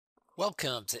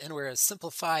Welcome to Innowera's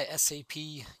Simplify SAP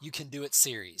You Can Do It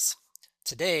series.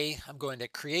 Today, I'm going to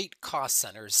create cost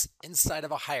centers inside of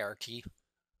a hierarchy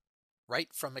right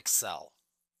from Excel.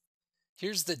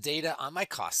 Here's the data on my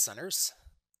cost centers.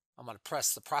 I'm going to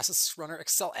press the Process Runner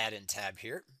Excel Add-in tab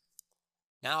here.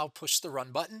 Now I'll push the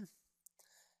Run button.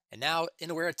 And now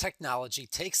Innowera Technology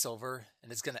takes over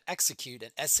and is going to execute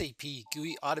an SAP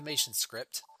GUI automation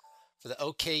script for the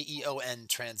OKEON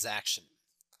transaction.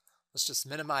 Let's just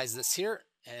minimize this here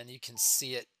and you can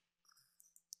see it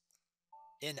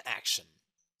in action.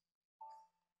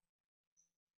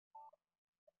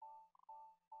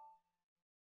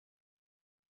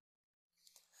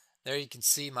 There you can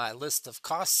see my list of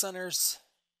cost centers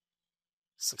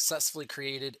successfully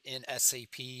created in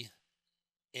SAP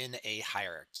in a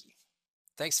hierarchy.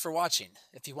 Thanks for watching.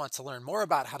 If you want to learn more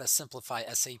about how to simplify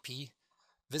SAP,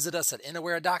 visit us at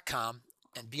innowera.com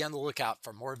and be on the lookout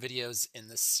for more videos in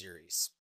this series.